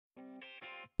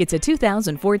It's a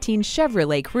 2014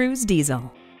 Chevrolet Cruze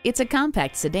Diesel. It's a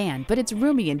compact sedan, but its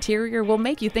roomy interior will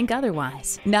make you think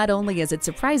otherwise. Not only is it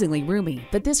surprisingly roomy,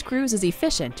 but this Cruze is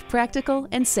efficient, practical,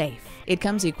 and safe. It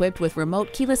comes equipped with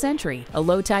remote keyless entry, a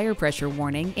low tire pressure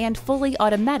warning, and fully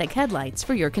automatic headlights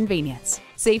for your convenience.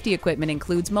 Safety equipment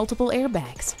includes multiple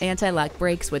airbags, anti-lock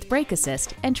brakes with brake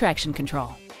assist, and traction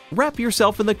control. Wrap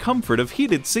yourself in the comfort of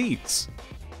heated seats.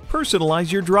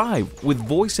 Personalize your drive with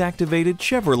voice-activated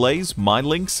Chevrolet's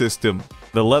MyLink system.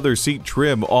 The leather seat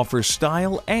trim offers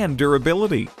style and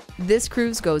durability. This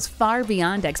Cruze goes far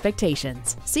beyond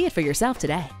expectations. See it for yourself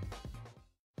today.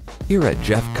 Here at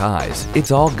Jeff Kies,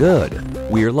 it's all good.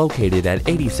 We are located at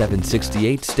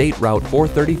 8768 State Route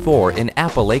 434 in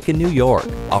Apalachin, New York,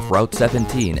 off Route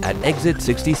 17 at exit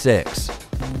 66.